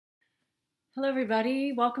Hello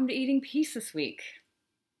everybody, welcome to Eating Peace this week.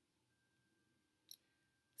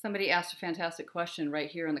 Somebody asked a fantastic question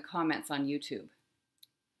right here in the comments on YouTube.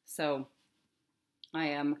 So I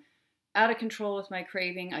am out of control with my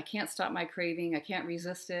craving. I can't stop my craving. I can't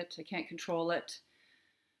resist it. I can't control it.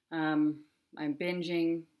 I'm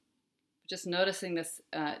binging. Just noticing this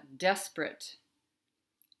desperate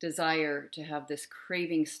desire to have this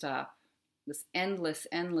craving stop, this endless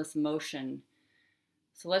motion.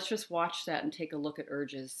 So let's just watch that and take a look at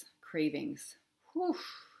urges, cravings. Whew.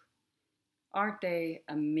 Aren't they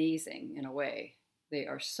amazing in a way? They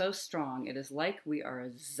are so strong. It is like we are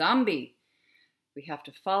a zombie. We have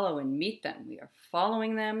to follow and meet them. We are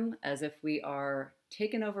following them as if we are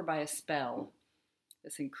taken over by a spell.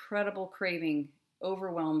 This incredible craving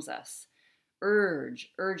overwhelms us.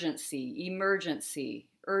 Urge, urgency, emergency,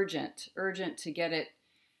 urgent to get it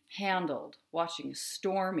handled. Watching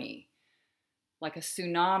stormy, like a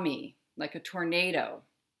tsunami, like a tornado.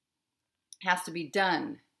 Has to be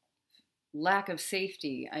done. Lack of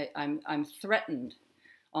safety. I'm threatened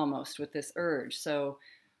almost with this urge. So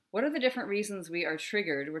what are the different reasons we are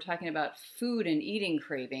triggered? We're talking about food and eating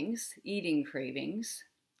cravings. Eating cravings.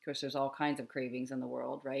 Of course, there's all kinds of cravings in the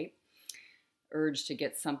world, right? Urge to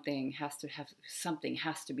get something, something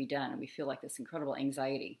has to be done. And we feel like this incredible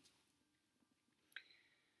anxiety.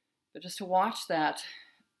 But just to watch that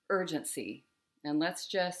urgency, and let's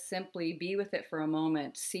just simply be with it for a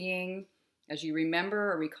moment, seeing as you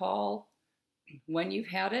remember or recall when you've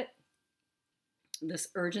had it, this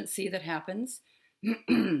urgency that happens.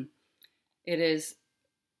 It is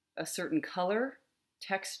a certain color,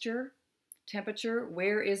 texture, temperature.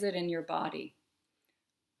 Where is it in your body?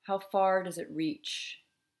 How far does it reach?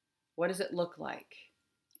 What does it look like?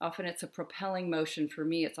 Often it's a propelling motion. For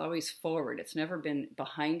me, it's always forward. It's never been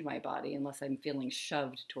behind my body unless I'm feeling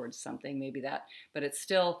shoved towards something, maybe that. But it's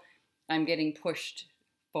still, I'm getting pushed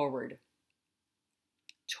forward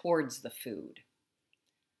towards the food,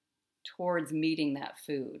 towards meeting that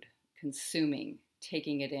food, consuming,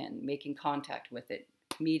 taking it in, making contact with it,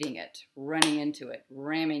 meeting it, running into it,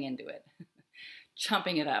 ramming into it,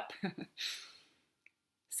 chumping it up.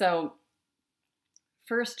 So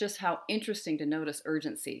first, just how interesting to notice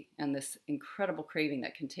urgency and this incredible craving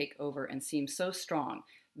that can take over and seem so strong.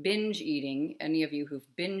 Binge eating, any of you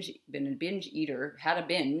who've been a binge eater, had a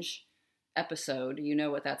binge episode, you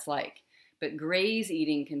know what that's like. But graze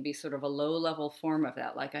eating can be sort of a low-level form of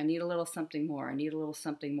that, like I need a little something more, I need a little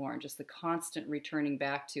something more, and just the constant returning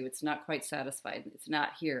back to it's not quite satisfied, it's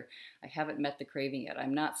not here, I haven't met the craving yet,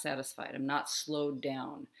 I'm not satisfied, I'm not slowed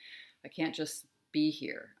down, I can't just be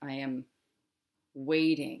here, I am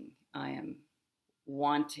waiting, I am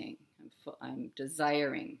wanting, I'm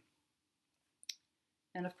desiring.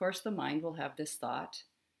 And of course the mind will have this thought,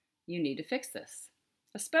 you need to fix this.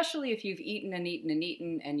 Especially if you've eaten and eaten and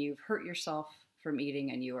eaten and you've hurt yourself from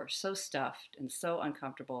eating and you are so stuffed and so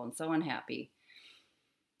uncomfortable and so unhappy.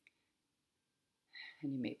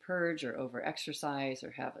 And you may purge or over-exercise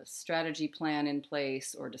or have a strategy plan in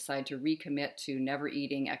place or decide to recommit to never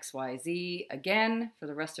eating XYZ again for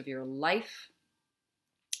the rest of your life.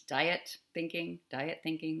 Diet thinking,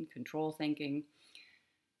 control thinking.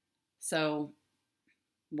 So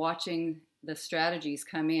watching the strategies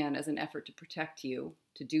come in as an effort to protect you,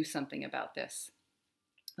 to do something about this.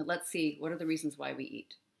 But let's see, what are the reasons why we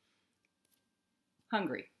eat?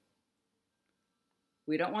 Hungry.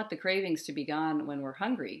 We don't want the cravings to be gone when we're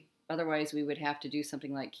hungry. Otherwise, we would have to do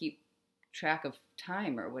something like keep track of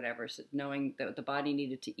time or whatever, so knowing that the body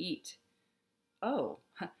needed to eat. Oh,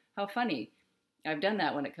 how funny. I've done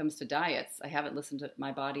that when it comes to diets. I haven't listened to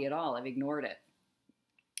my body at all. I've ignored it.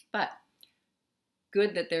 But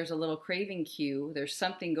good that there's a little craving cue. There's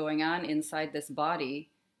something going on inside this body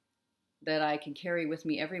that I can carry with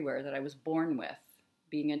me everywhere, that I was born with,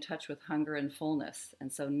 being in touch with hunger and fullness.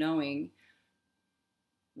 And so knowing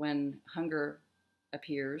when hunger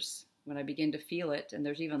appears, when I begin to feel it, and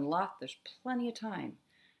there's plenty of time.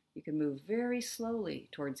 You can move very slowly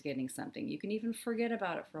towards getting something. You can even forget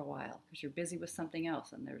about it for a while because you're busy with something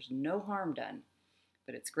else and there's no harm done.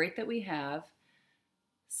 But it's great that we have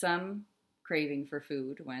some craving for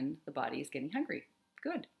food when the body is getting hungry.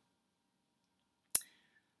 Good.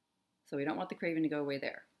 So we don't want the craving to go away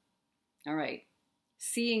there. All right.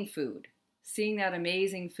 Seeing food. Seeing that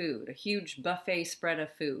amazing food. A huge buffet spread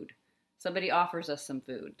of food. Somebody offers us some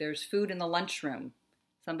food. There's food in the lunchroom.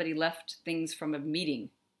 Somebody left things from a meeting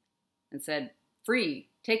and said, free,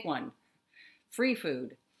 take one. Free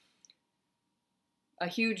food. A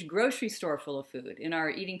huge grocery store full of food. In our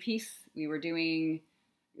Eating Peace, we were doing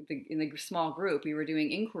in the small group, we were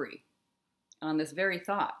doing inquiry on this very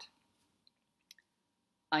thought.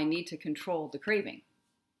 I need to control the craving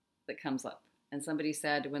that comes up. And somebody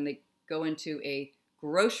said when they go into a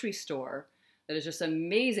grocery store that is just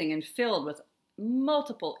amazing and filled with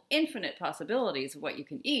multiple infinite possibilities of what you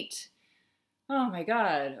can eat, oh my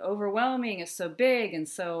God, overwhelming is so big and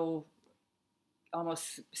so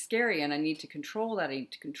almost scary, and I need to control that. I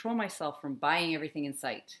need to control myself from buying everything in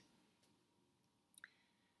sight.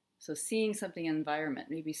 So seeing something in the environment,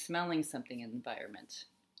 maybe smelling something in the environment.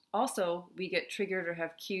 Also, we get triggered or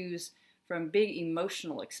have cues from big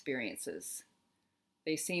emotional experiences.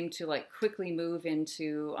 They seem to like quickly move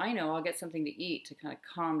into, I know, I'll get something to eat to kind of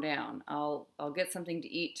calm down. I'll get something to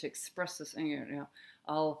eat to express this,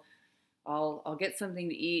 I'll get something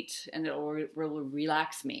to eat and it will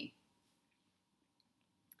relax me.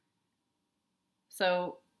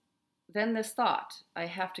 So then this thought, I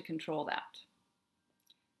have to control that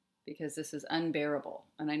because this is unbearable.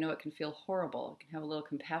 And I know it can feel horrible. You can have a little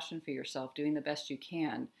compassion for yourself, doing the best you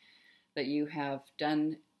can, that you have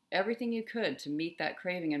done everything you could to meet that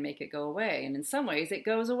craving and make it go away. And in some ways it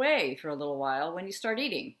goes away for a little while when you start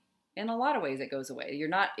eating. In a lot of ways it goes away. You're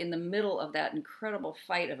not in the middle of that incredible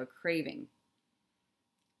fight of a craving.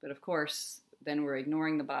 But of course, then we're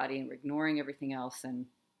ignoring the body and we're ignoring everything else, and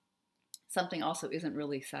something also isn't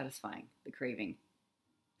really satisfying the craving.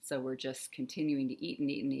 So we're just continuing to eat and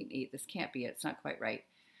eat and eat and eat. This can't be it. It's not quite right.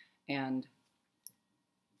 And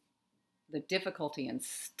the difficulty and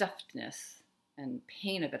stuffedness and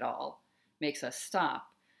pain of it all makes us stop.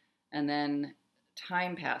 And then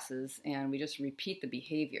time passes and we just repeat the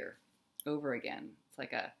behavior over again. It's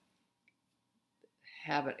like a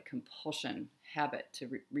habit, a compulsion habit to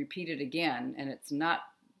repeat it again, and it's not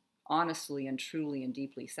honestly and truly and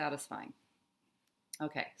deeply satisfying.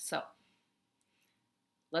 Okay, so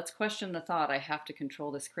let's question the thought, I have to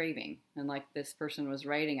control this craving. And like this person was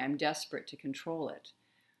writing, I'm desperate to control it.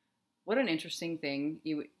 What an interesting thing.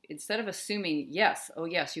 Instead of assuming, yes, oh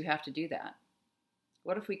yes, you have to do that.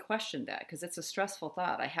 What if we questioned that? Because it's a stressful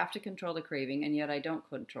thought. I have to control the craving, and yet I don't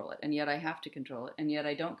control it. And yet I have to control it, and yet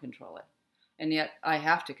I don't control it. And yet I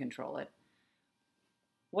have to control it.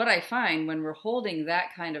 What I find when we're holding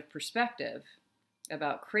that kind of perspective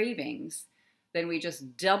about cravings, then we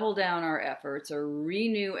just double down our efforts or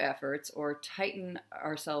renew efforts or tighten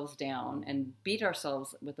ourselves down and beat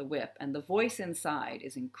ourselves with a whip. And the voice inside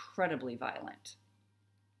is incredibly violent.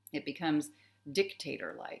 It becomes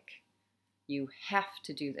dictator-like. You have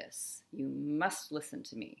to do this. You must listen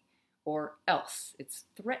to me, or else. It's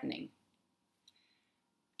threatening.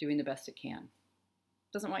 Doing the best it can.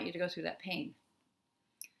 Doesn't want you to go through that pain.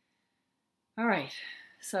 All right,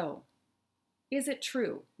 so is it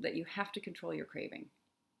true that you have to control your craving,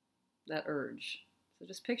 that urge? So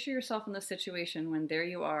just picture yourself in the situation when there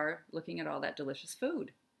you are looking at all that delicious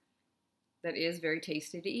food that is very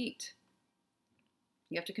tasty to eat.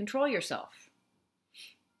 You have to control yourself.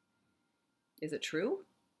 Is it true?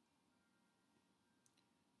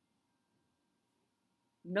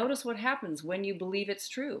 Notice what happens when you believe it's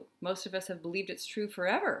true. Most of us have believed it's true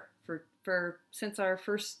forever. Since our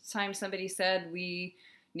first time somebody said we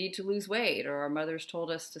need to lose weight, or our mothers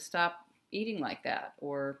told us to stop eating like that,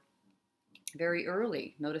 or very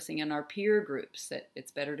early, noticing in our peer groups that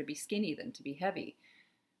it's better to be skinny than to be heavy.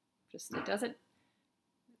 Just, it doesn't,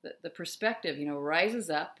 the perspective,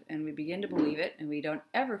 rises up and we begin to believe it and we don't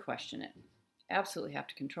ever question it. Absolutely have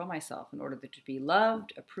to control myself in order to be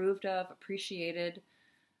loved, approved of, appreciated,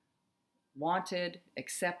 wanted,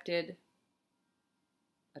 accepted,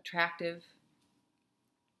 attractive,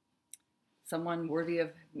 someone worthy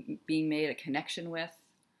of being made a connection with.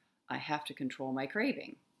 I have to control my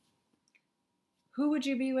craving. Who would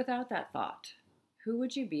you be without that thought? Who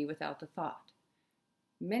would you be without the thought?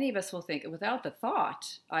 Many of us will think, without the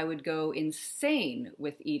thought, I would go insane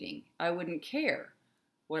with eating. I wouldn't care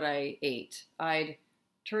what I ate. I'd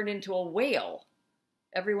turn into a whale.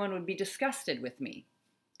 Everyone would be disgusted with me.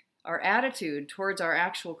 Our attitude towards our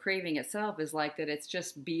actual craving itself is like that it's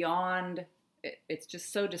just beyond, it's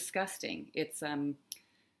just so disgusting. It's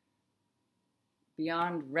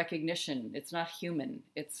beyond recognition. It's not human.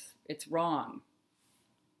 It's wrong.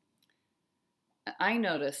 I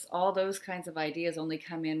notice all those kinds of ideas only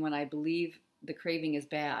come in when I believe the craving is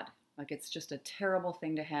bad. Like it's just a terrible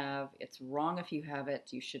thing to have. It's wrong if you have it.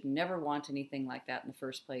 You should never want anything like that in the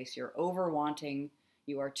first place. You're over-wanting.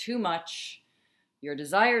 You are too much. Your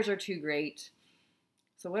desires are too great.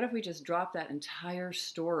 So what if we just drop that entire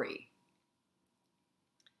story?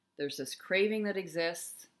 There's this craving that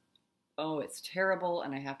exists. Oh, it's terrible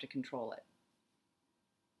and I have to control it.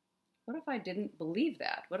 What if I didn't believe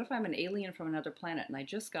that? What if I'm an alien from another planet and I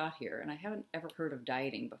just got here and I haven't ever heard of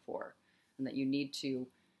dieting before, and that you need to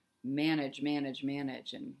manage, manage,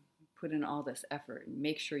 manage, and put in all this effort and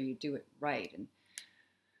make sure you do it right, and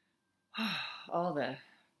all the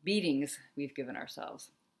beatings we've given ourselves.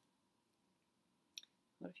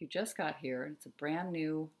 What if you just got here and it's a brand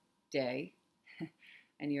new day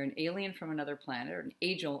and you're an alien from another planet, or an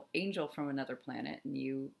angel from another planet,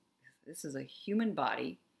 and this is a human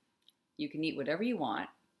body. You can eat whatever you want.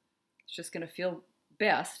 It's just going to feel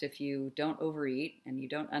best if you don't overeat and you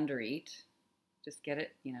don't undereat. Just get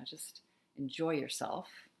it, just enjoy yourself.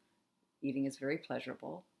 Eating is very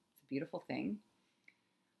pleasurable. It's a beautiful thing.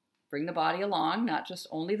 Bring the body along, not just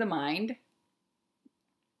only the mind.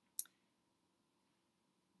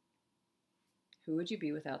 Who would you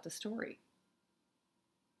be without the story?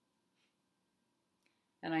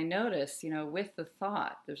 And I notice, with the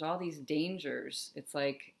thought, there's all these dangers. It's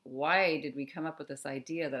like, why did we come up with this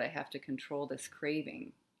idea that I have to control this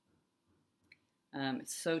craving?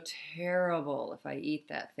 It's so terrible if I eat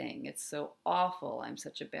that thing. It's so awful. I'm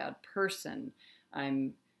such a bad person.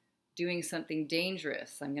 I'm doing something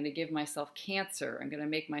dangerous. I'm going to give myself cancer. I'm going to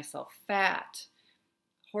make myself fat.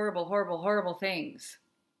 Horrible, horrible, horrible things.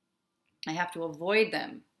 I have to avoid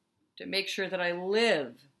them to make sure that I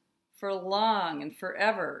live for long and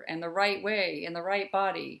forever and the right way in the right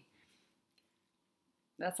body.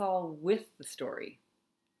 That's all with the story.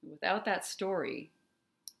 Without that story,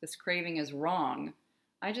 this craving is wrong.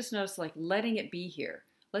 I just notice, like, letting it be here.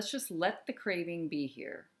 Let's just let the craving be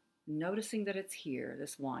here. Noticing that it's here,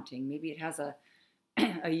 this wanting. Maybe it has a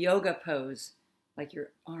yoga pose, like your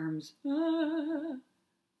arms.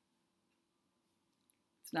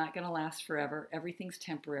 It's not going to last forever. Everything's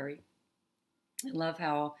temporary. I love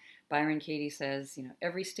how Byron Katie says,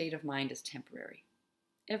 every state of mind is temporary.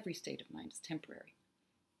 Every state of mind is temporary.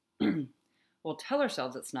 We'll tell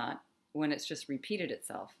ourselves it's not when it's just repeated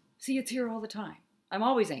itself. See, it's here all the time. I'm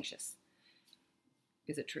always anxious.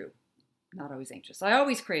 Is it true? Not always anxious. I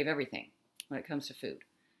always crave everything when it comes to food.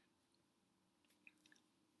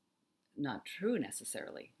 Not true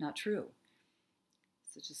necessarily. Not true.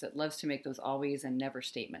 It's just it loves to make those always and never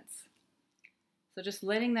statements. So just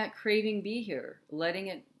letting that craving be here, letting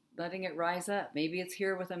it rise up. Maybe it's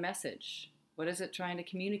here with a message. What is it trying to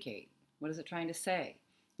communicate? What is it trying to say?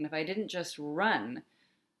 And if I didn't just run,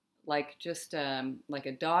 like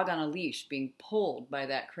a dog on a leash being pulled by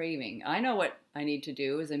that craving, I know what I need to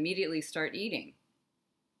do is immediately start eating.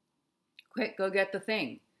 Quick, go get the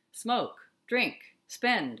thing. Smoke, drink,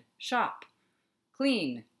 spend, shop,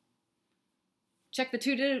 clean. Check the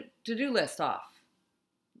to-do list off.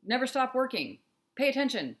 Never stop working. Pay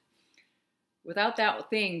attention. Without that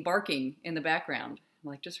thing barking in the background,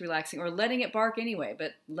 like just relaxing or letting it bark anyway,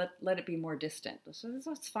 but let it be more distant. So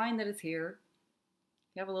it's fine that it's here.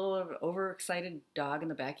 You have a little overexcited dog in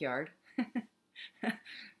the backyard,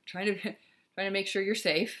 trying to make sure you're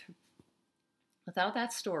safe. Without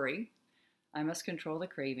that story, I must control the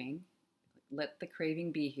craving. Let the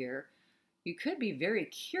craving be here. You could be very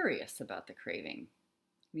curious about the craving.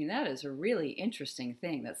 I mean, that is a really interesting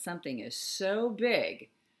thing, that something is so big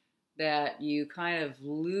that you kind of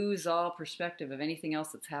lose all perspective of anything else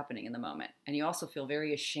that's happening in the moment. And you also feel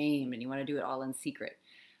very ashamed and you want to do it all in secret.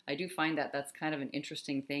 I do find that that's kind of an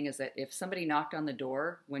interesting thing, is that if somebody knocked on the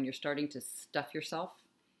door when you're starting to stuff yourself,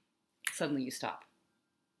 suddenly you stop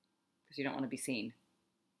because you don't want to be seen.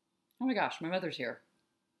 Oh my gosh, my mother's here.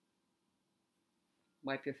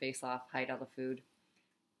 Wipe your face off, hide all the food.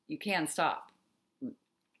 You can stop.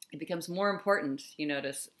 It becomes more important, you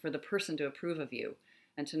notice, for the person to approve of you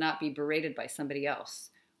and to not be berated by somebody else.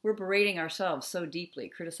 We're berating ourselves so deeply,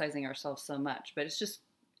 criticizing ourselves so much, but it's just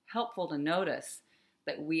helpful to notice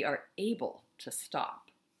that we are able to stop.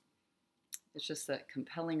 It's just that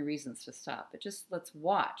compelling reasons to stop. But just let's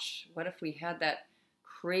watch. What if we had that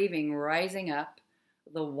craving rising up,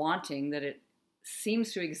 the wanting that it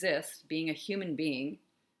seems to exist, being a human being.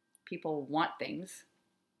 People want things.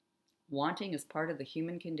 Wanting is part of the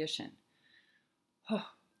human condition. Oh.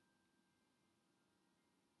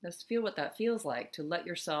 Let's feel what that feels like, to let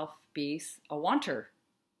yourself be a wanter.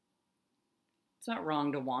 It's not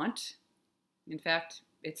wrong to want. In fact,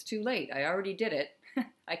 it's too late. I already did it.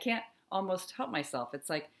 I can't almost help myself. It's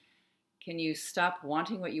like, can you stop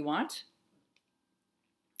wanting what you want?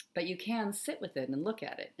 But you can sit with it and look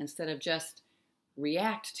at it instead of just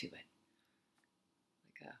react to it.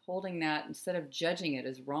 Like holding that instead of judging it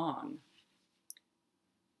as wrong.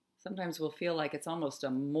 Sometimes we'll feel like it's almost a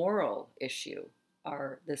moral issue,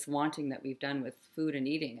 or this wanting that we've done with food and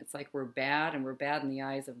eating. It's like we're bad, and we're bad in the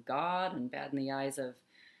eyes of God and bad in the eyes of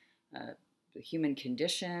the human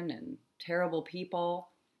condition and terrible people,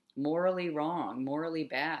 morally wrong, morally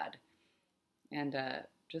bad. And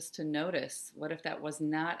just to notice, what if that was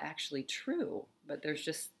not actually true, but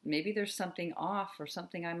maybe there's something off or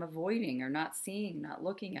something I'm avoiding or not seeing, not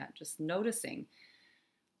looking at, just noticing,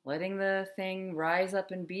 letting the thing rise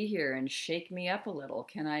up and be here and shake me up a little.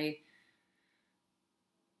 Can I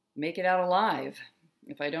make it out alive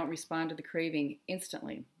if I don't respond to the craving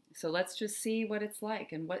instantly? So let's just see what it's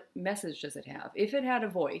like and what message does it have. If it had a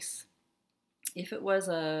voice, if it was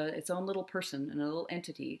its own little person and a little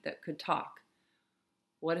entity that could talk,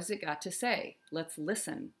 what has it got to say? Let's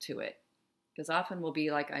listen to it. Because often we'll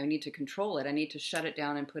be like, I need to control it. I need to shut it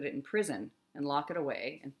down and put it in prison and lock it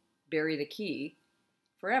away and bury the key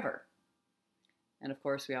forever. And of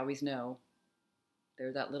course, we always know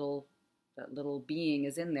that little being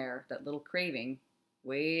is in there, that little craving,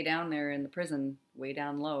 way down there in the prison, way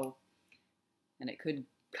down low. And it could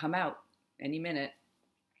come out any minute.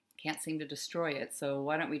 Can't seem to destroy it. So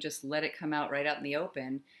why don't we just let it come out right out in the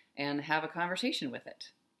open and have a conversation with it?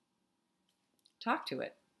 Talk to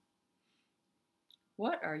it.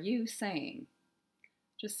 What are you saying?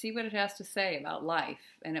 Just see what it has to say about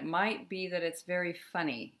life. And it might be that it's very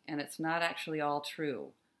funny and it's not actually all true.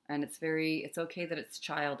 And it's okay that it's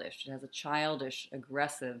childish. It has a childish,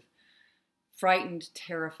 aggressive, frightened,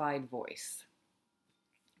 terrified voice,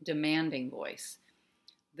 demanding voice.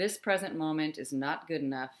 This present moment is not good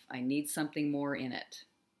enough. I need something more in it.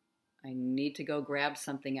 I need to go grab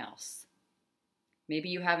something else. Maybe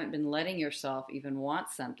you haven't been letting yourself even want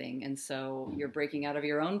something, and so you're breaking out of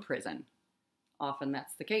your own prison. Often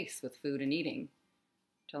that's the case with food and eating.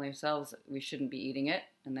 Telling ourselves we shouldn't be eating it,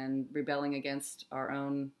 and then rebelling against our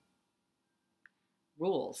own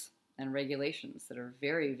rules and regulations that are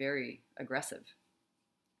very, very aggressive.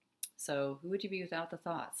 So who would you be without the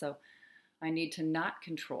thought? So I need to not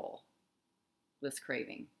control this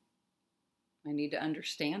craving. I need to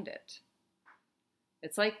understand it.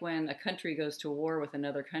 It's like when a country goes to war with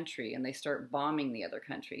another country and they start bombing the other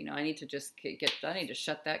country. I need to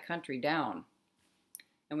shut that country down.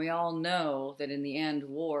 And we all know that in the end,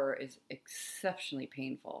 war is exceptionally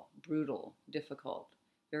painful, brutal, difficult,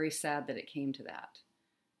 very sad that it came to that.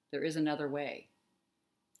 There is another way.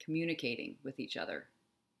 Communicating with each other.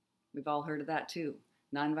 We've all heard of that too.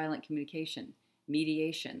 Nonviolent communication,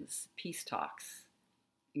 mediations, peace talks,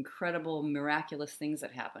 incredible, miraculous things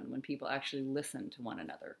that happen when people actually listen to one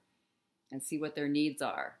another and see what their needs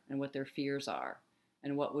are and what their fears are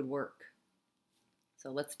and what would work.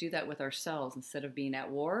 So let's do that with ourselves. Instead of being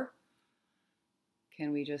at war,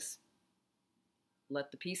 can we just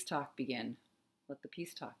let the peace talk begin? Let the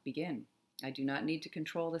peace talk begin. I do not need to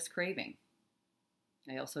control this craving.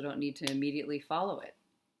 I also don't need to immediately follow it.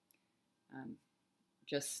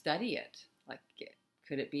 Just study it.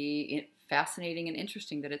 Could it be fascinating and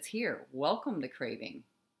interesting that it's here? Welcome the craving.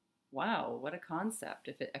 Wow, what a concept.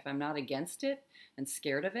 If I'm not against it and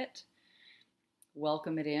scared of it,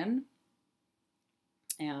 welcome it in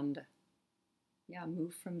and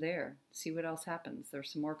move from there. See what else happens.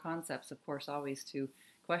 There's some more concepts, of course, always to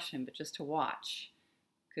question, but just to watch.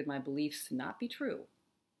 Could my beliefs not be true?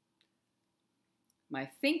 My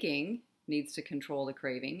thinking needs to control the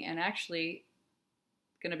craving, and actually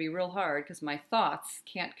it's going to be real hard because my thoughts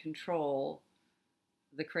can't control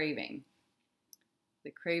the craving.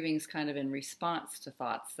 The craving's kind of in response to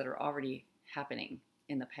thoughts that are already happening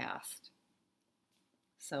in the past.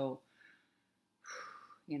 So,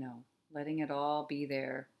 letting it all be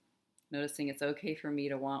there, noticing it's okay for me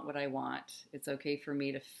to want what I want. It's okay for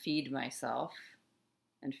me to feed myself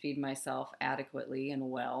and feed myself adequately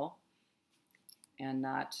and well, and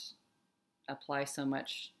not apply so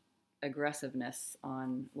much aggressiveness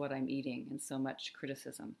on what I'm eating and so much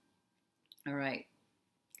criticism. All right.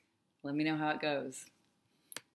 Let me know how it goes.